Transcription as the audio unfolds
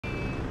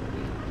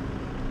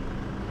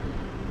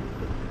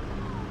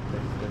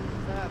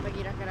Selamat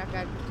pagi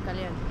rakan-rakan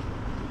sekalian.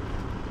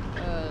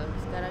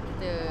 Sekarang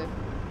kita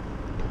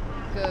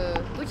ke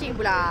Kuching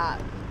pula.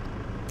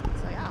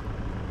 So yeah,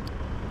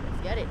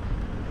 let's get it.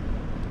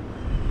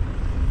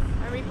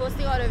 I'm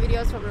reposting all the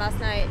videos from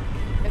last night.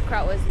 The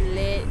crowd was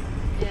lit.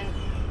 Yeah.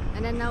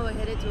 And then now we're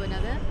headed to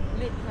another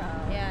lit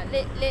crowd. Yeah,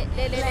 lit.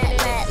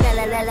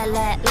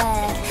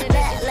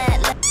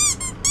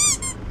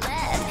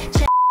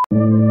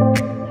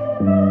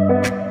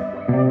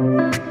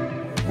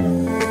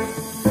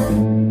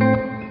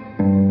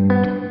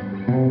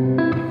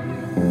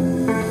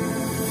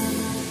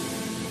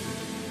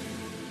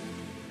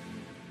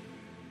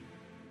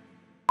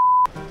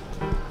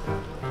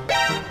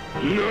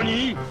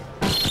 NANI?!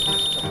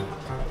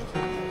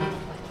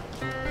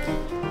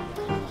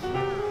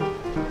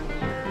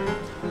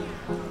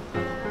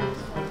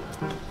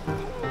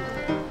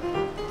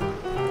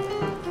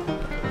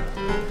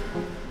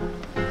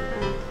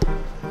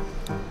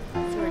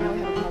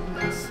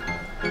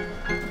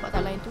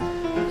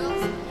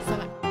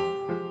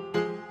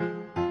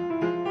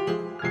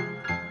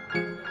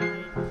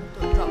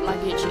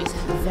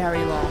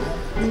 Very long.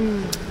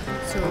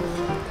 So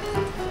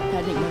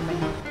panic moment.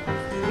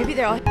 Maybe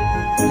they're all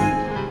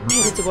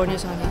headed to Borneo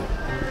Sana.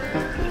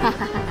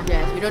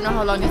 Yes, we don't know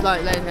how long this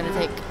line is gonna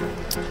take.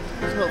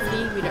 So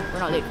hopefully we're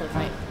not late for the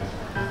flight.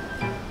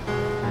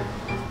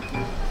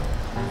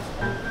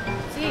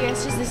 So yeah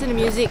guys, just listen to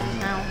music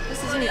now.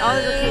 Just listen to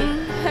all is okay.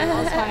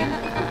 All's fine.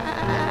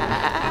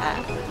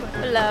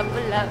 Pull up.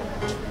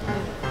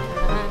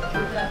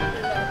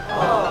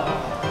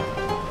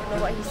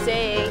 What he's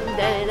saying.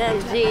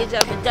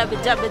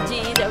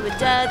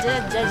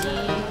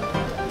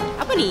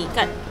 Apa ni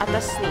kat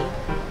atas ni?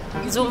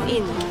 Zoom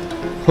in.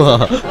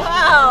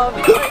 Wow,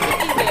 video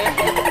editing there.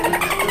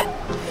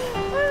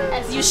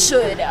 As you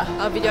should.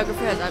 Our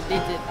videographer has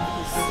updated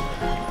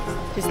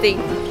his thing.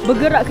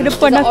 Bergerak ke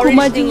depan aku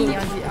maju.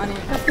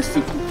 Apa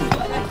sih?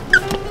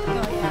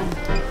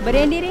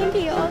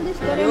 Berendi-rendi all this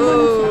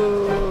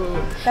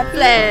Doraemon.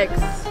 Flex.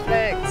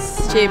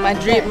 Cik, my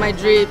drip.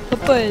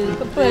 Purple.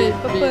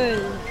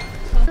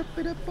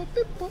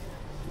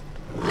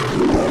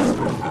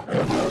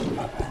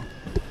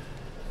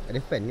 Ada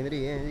fan ke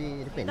tadi?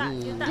 Ada fan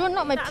ni. You're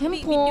not my tempo.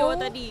 Video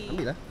tadi.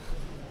 Ambil lah.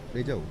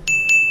 Dari jauh.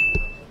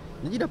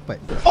 Jadi dapat.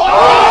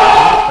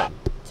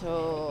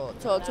 Cho.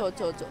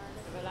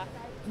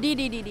 D.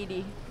 D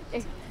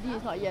is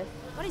not yes.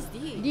 What is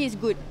this? D is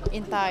good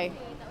in Thai.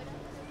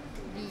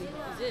 D.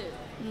 Is it?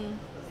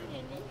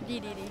 D.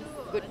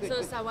 Good.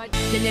 So sawat.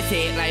 Good.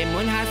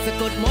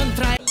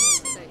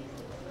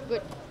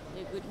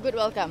 Good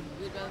welcome.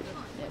 Good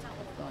welcome. Yes.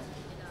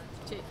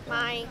 Cik.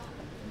 Hi.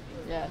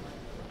 Yeah.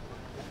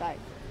 Thanks.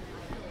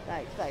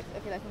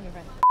 Okay, let's move in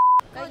front.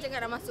 Kau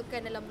jangan nak masukkan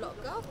dalam blog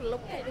kau,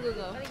 lopok juga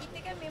kau. Kalau kita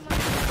kan memang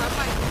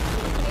sampai.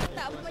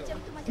 Tak apa macam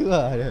tu macam. Tu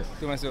lah dia.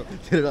 Tu masuk.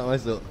 Dia nak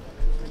masuk.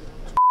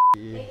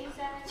 3,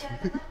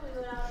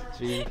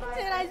 2,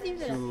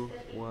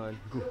 1,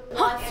 go.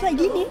 Hah, flight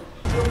gini?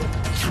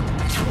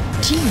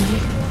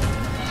 Gini?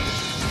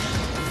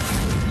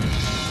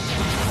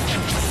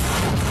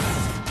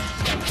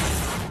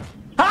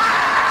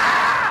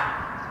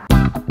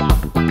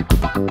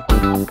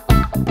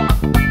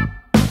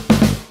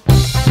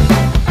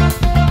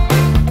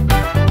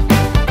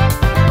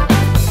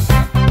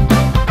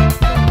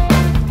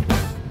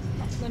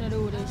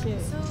 So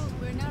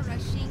we're now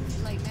rushing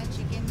like mad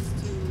chickens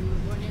to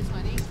Borneo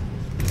Swana.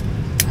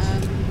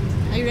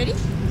 Are you ready?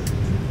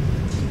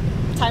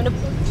 Time to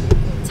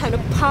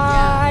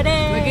party.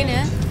 Yeah. We're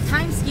gonna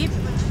time skip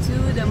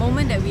to the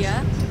moment that we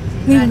are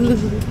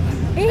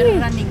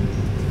running.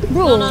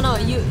 Bro. No.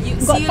 You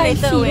see you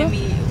later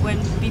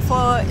when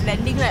before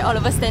landing, right? All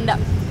of us stand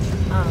up.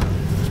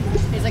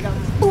 It's like a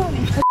boom.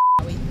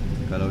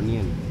 Kalau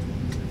ni kan,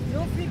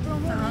 No free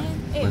promo, man.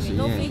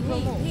 maksudnya No free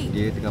promo.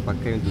 dia tengah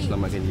pakai untuk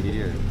selamatkan diri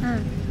dia.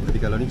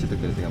 Tapi kalau ni cerita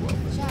dia tengah buat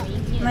apa?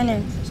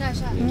 Mana?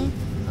 Syah. Ni?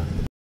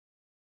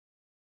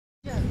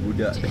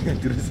 Budak tengah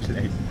terus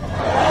slide.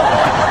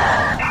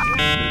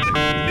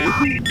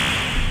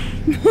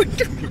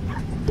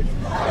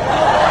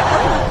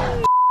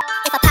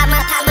 If I pop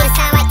my it's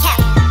time I cap.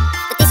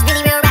 But this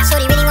really real rap,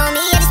 shorty really want me,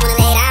 I just wanna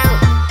lay down.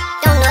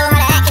 Don't know how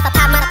to act. If I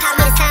pop my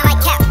it's time I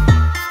cap.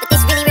 But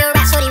this really real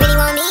rap, shorty really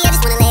want me, I just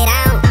wanna lay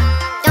down.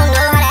 Don't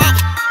know how to act.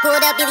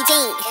 Pulled up Billie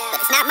Jean,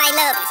 but it's not my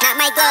love, it's not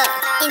my glove.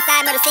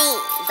 Inside murder scene,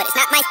 but it's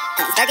not my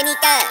these burgundy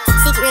thugs.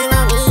 See you really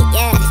want me,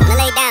 yeah. I just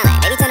wanna lay down, like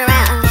baby turn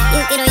around. You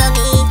get on your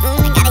knees, I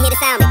gotta hear the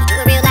sound, baby do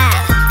it real loud.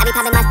 I be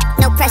popping my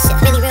no pressure,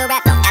 really real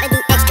rap, don't gotta do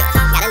extra.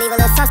 Gotta leave a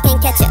little sauce,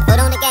 can't catch up. Foot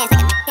on the gas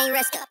like a can't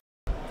rest up.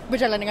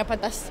 Berjalan dengan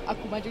pantas.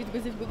 Aku maju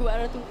tiba-tiba gue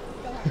arah tu.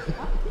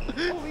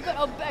 Oh, we got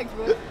our bags,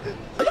 bro.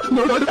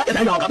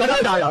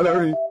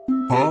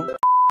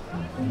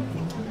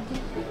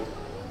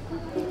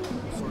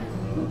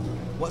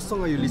 What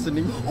song are you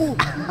listening? Oh,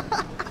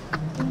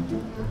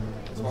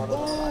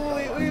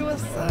 wait,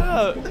 what's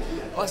up?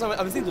 Oh, so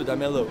I'm listening to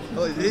Damelo.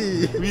 Oh,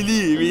 hey.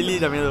 Really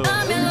Damelo.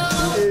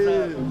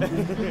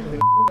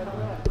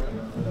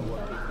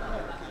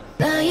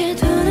 나의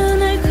두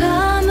눈을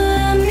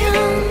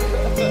감으면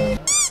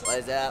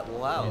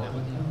Wow.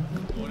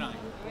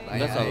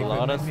 That's a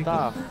lot of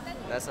stuff.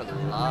 That's a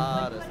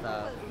lot of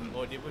stuff.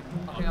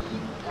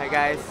 Hi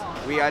guys,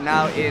 we are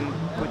now in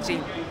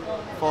Kuching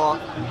for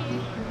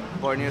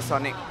Borneo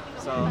Sonic.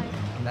 So,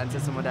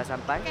 dancer semua dah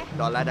sampai.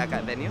 Dollar dah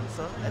kat venue.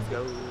 So, let's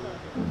go.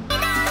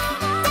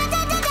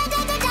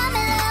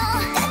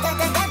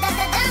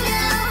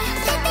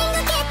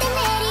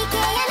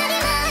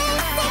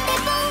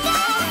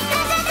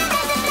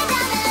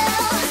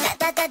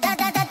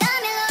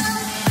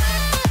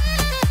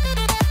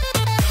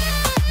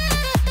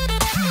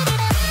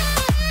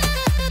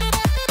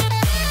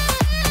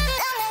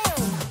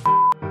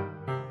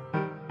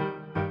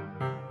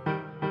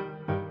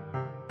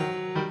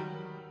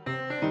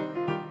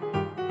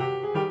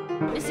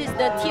 This is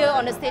the tier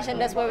on the station.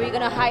 That's where we're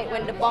gonna hide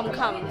when the bomb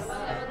comes.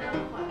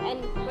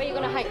 And where you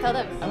gonna hide? Tell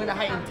them. I'm gonna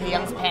hide in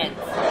Taeyang's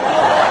pants.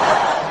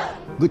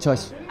 Good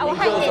choice. I'll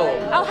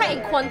hide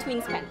in Quan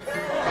Twin's pants.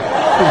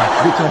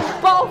 Good choice.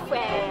 Both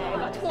eh.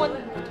 Got Quan.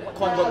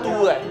 Con got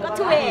two eh. Got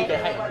two eh.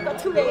 Got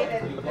two eh.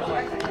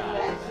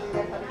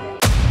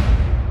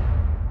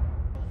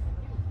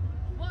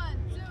 1,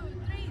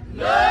 2,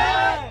 3.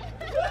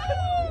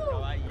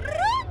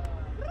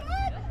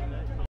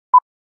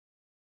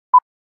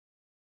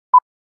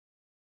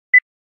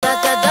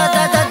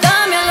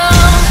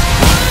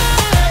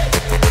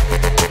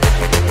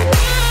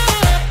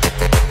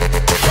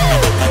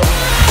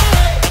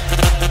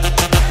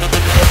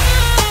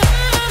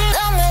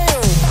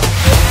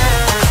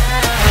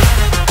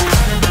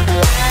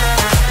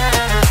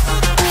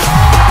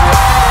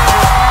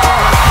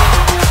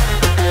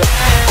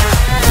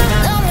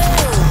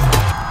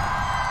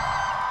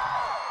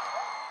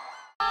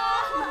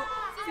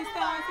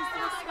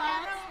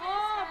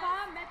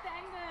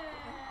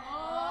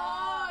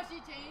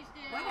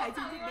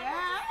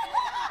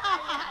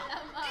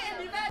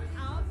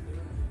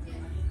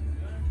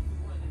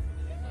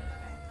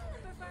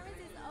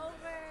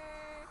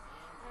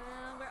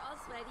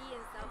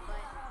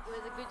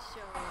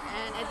 Show.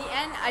 And at the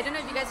end, I don't know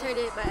if you guys heard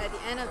it, but at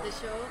the end of the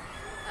show,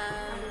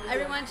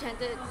 everyone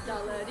chanted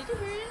 "Dollar." Did you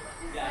hear it?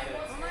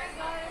 Oh my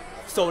god!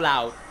 So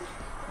loud.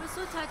 It was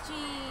so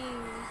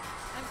touching.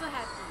 I'm so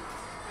happy.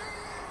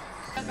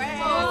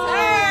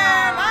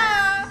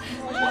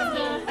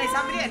 Hey,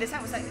 somebody at the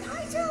side was like,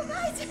 "Hi, Joe,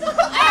 hi, Joe."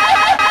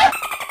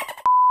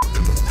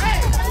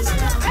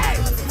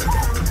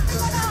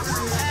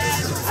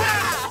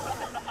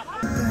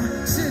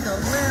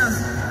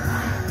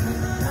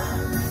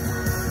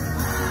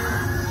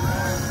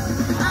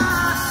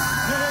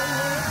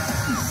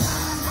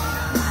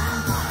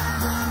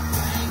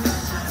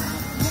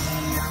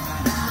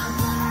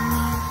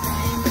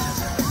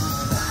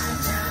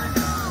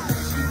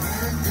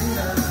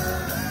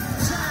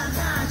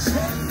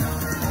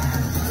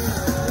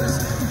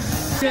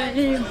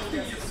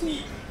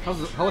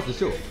 How was the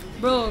show?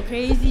 Bro,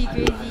 crazy.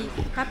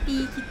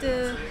 Tapi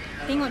kita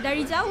tengok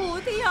dari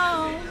jauh tu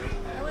yang.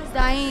 I was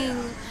dying.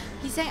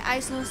 He sang "I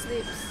Snow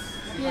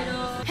Slips." You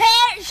know.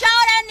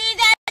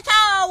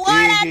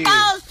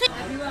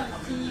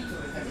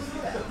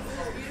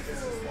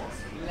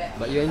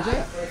 But you enjoy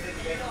tak?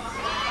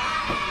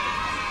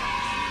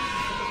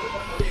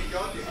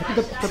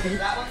 Tapi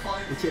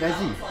Encik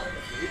Razi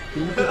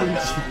pintu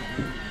kunci.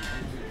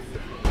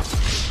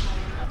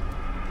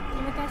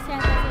 Terima kasih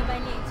atas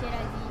balik Encik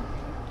Razi.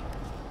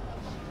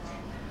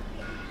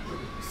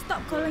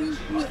 Stop calling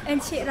me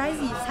Encik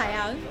Razi,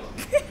 sayang.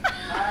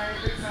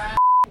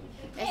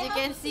 As you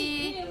can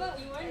see,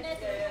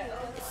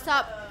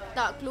 Sub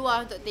tak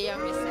keluar untuk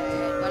Taeyang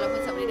reset. Walaupun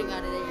Sub boleh dengar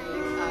dari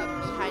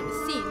behind the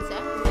scenes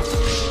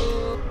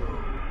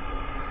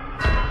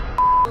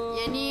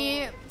Yang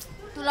ni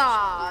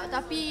itulah,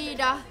 tapi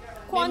dah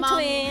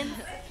memang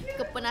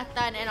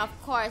kepenatan. And of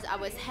course I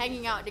was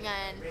hanging out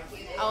dengan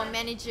our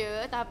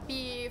manager,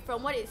 tapi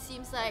from what it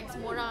seems like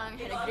semua orang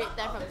had a great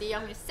time from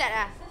Taeyang reset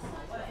lah.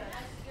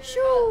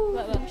 Shoo!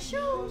 Hello.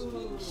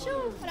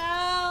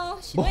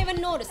 She don't even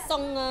know the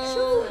song.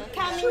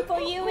 Coming for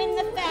you in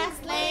the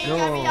fast lane.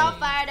 No. Got me all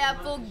fired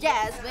up, full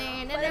gas,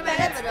 man. And the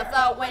rest of the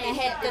floor when it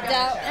hit the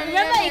dough.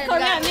 Remember in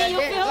Korea, I made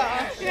you film.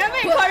 Remember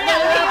in Korea,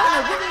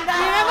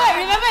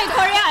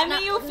 I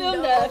made you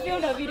film the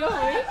video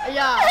for me.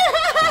 Yeah.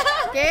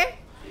 Okay.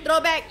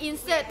 Throwback,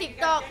 insert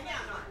TikTok.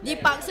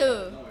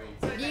 Dipaksa.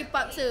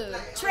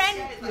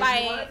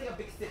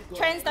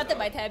 Trend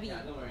started by Tabby.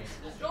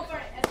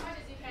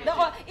 The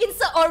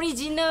insert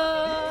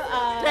original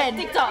Trend.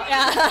 TikTok.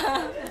 Yeah.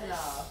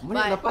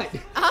 Mana dapat?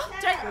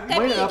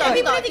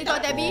 Tabby punya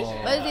TikTok Tabby.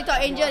 Lepas tu TikTok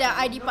Angel yang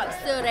I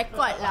dipaksa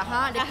record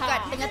lah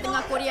dekat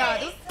tengah-tengah Korea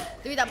tu.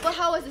 Tapi tak apa,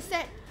 how was the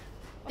set?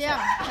 Taeyang,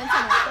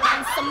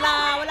 Handsome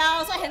lah.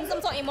 Walau, so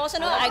handsome, so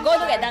emotional. I go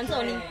look at dancer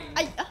only.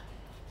 I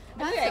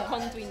look at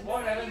Con Twin.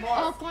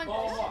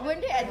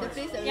 Weren't they at the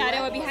place that we Yeah,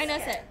 they went? were behind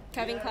us at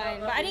Calvin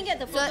Klein. But I didn't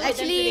get the So photo with them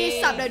actually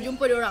today. Sub dah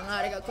jumpa diorang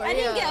lah dekat Korea. I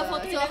didn't get a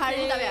photo So hari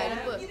ni tak yesterday. payah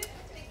jumpa.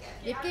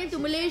 They came to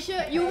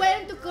Malaysia. You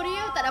went to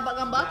Korea, tak dapat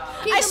gambar.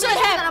 I should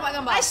tak have.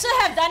 dapat gambar. I should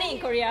have done it in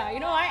Korea.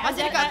 You know why?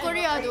 Masa dekat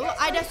Korea tu,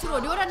 I dah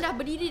suruh. Diorang dah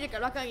berdiri dekat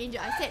belakang Angel.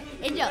 I said,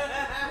 Angel,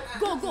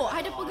 go.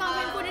 I dah pegang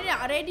handphone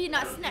dia, ready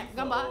nak snap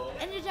gambar.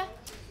 And dia just,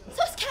 so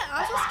scared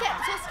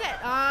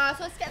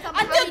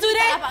sampai Until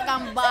today, tak dapat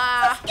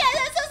gambar.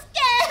 So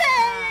scared.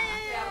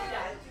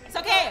 It's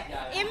okay.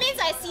 It means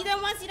I see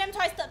them once, see them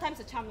twice, third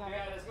time's a charm lah.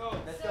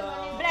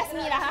 Bless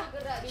me lah, ha.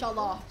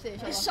 InsyaAllah.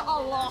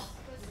 InsyaAllah.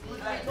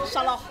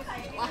 InsyaAllah.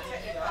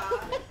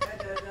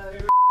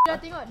 Dah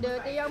tengok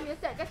the Taeyang punya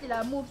set,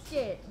 kasihlah move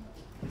sikit.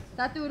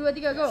 1, 2,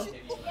 3, go.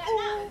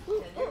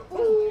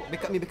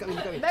 Back up me. 3, 2,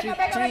 1.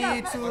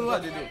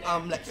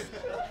 Lex.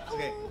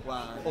 Okay.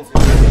 1, 2, 3.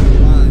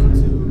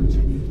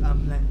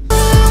 Lex.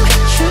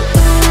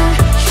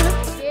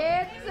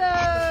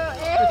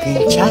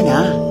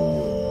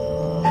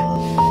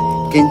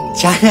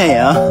 Kencana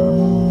ya.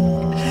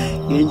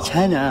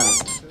 Kencana.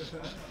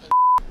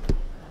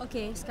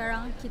 Okay,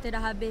 sekarang kita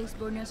dah habis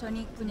Borneo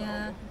Sonic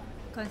punya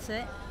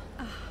konsert.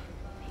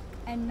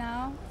 And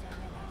now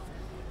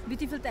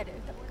beautiful tak ada,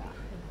 tak apa.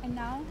 And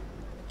now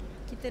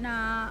kita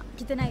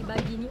naik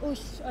bagi ni.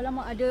 Ush,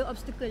 alamak ada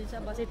obstacle,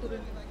 sabar saya turun.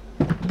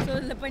 So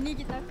lepas ni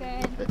kita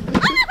akan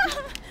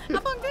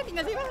abang tu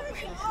tinggal sini.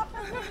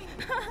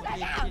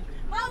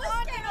 I was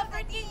scared of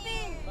the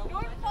thing.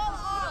 Don't fall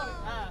off.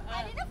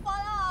 I didn't fall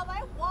off.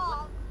 I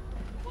walked.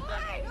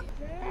 Why?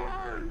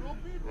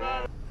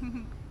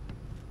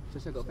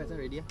 Sasha got fans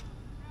already ah?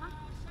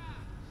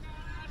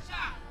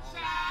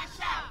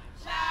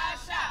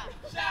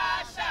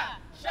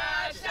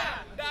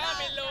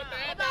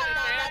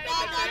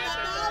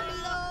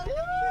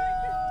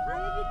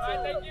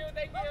 Thank you.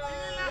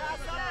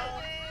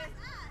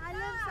 I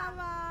love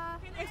Sabah.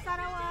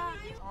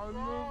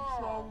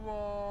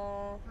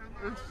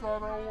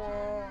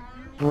 Sarawak.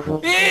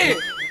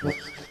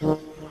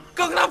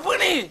 Kau kenapa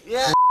ni?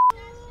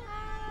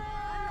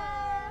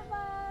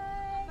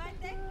 Bye,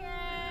 take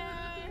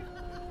care.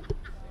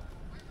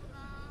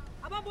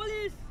 Abang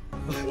polis.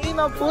 50.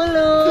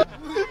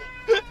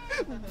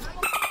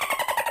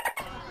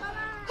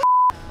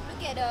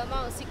 Look at the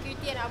amount of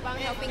security and abang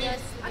helping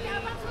us. Okay,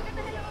 abang suruh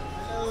kata hello.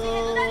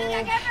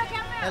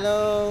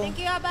 Hello. Thank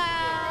you,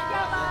 abang.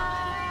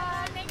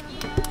 Thank you.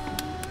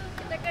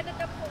 Kita kena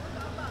tepuk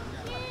untuk abang.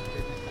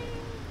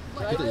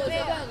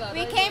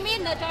 We came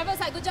in, the driver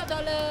said, good job,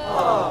 Dollar.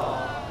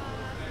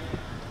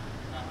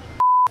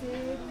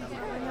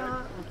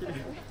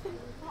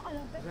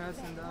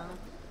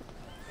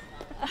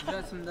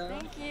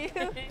 Thank you.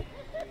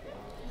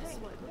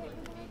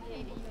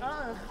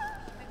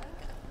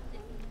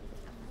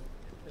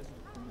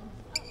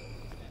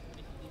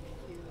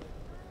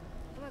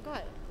 Oh my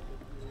god.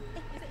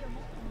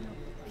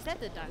 Is that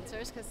the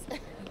dancers? Because I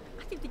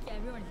keep thinking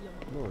everyone is your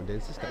mom. No,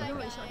 dancers tak ada.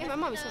 hey, my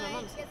mom is here. My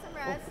mom is here. Get some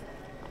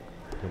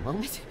rest.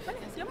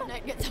 Your mum?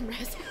 Get some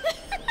rest.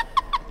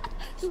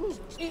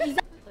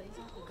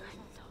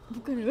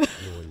 Bukan ke?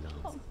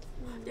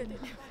 Dia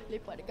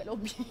lepak dekat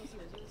lobby.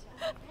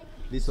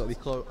 This what we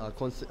call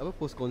concert, apa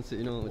post concert,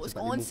 you know, Post macam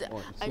tak boleh concert. move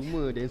on.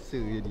 Semua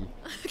dancer jadi.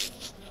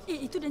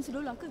 Itu dancer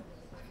Dolla ke?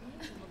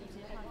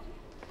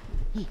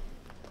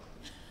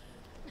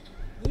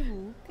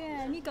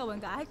 Bukan. Ni kawan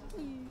Kak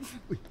Aki.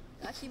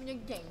 Aki punya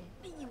gang.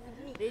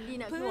 Ready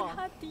nak keluar.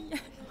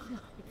 Perhatian.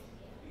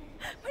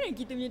 Mana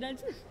kita punya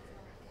dancer?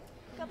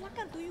 Kat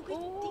belakang tu, you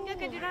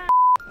tinggalkan dia orang.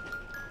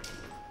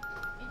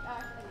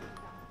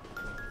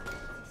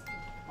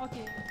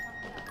 Okay.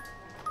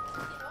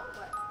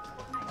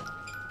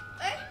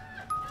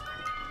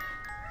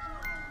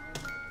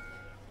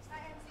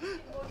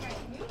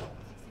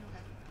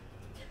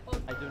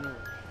 I don't know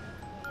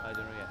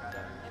yet.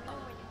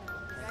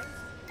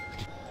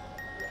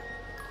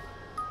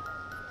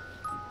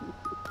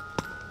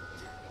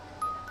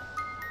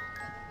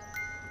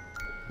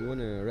 You want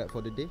to rap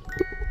for the day? I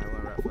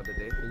want to rap for the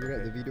day. Can you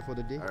rap the video for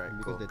the day? Alright,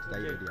 Because cool. they're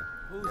tired already.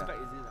 Whose Yeah. bag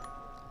is this?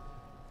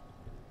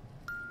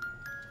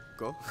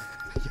 Go.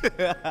 Where's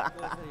your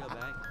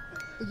bag?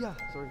 Oh yeah,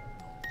 sorry.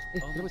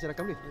 Kenapa saya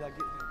rakam dia?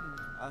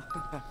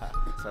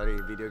 Sorry,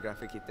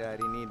 videographer kita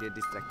hari ni dia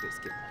distracted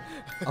sikit.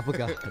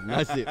 Apakah?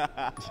 Nasib.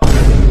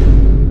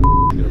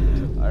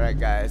 Alright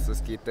guys, so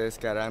kita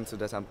sekarang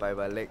sudah sampai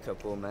balik ke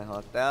Pullman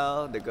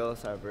Hotel. The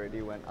girls have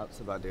already went up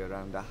sebab dia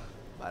orang dah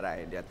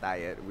barai, they're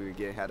tired. We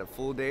had a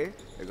full day.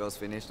 The girls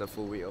finished a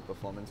full week of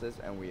performances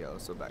and we are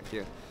also back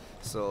here.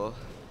 So,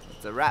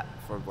 it's a wrap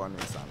for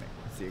Borneo Sonic.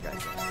 See you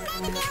guys.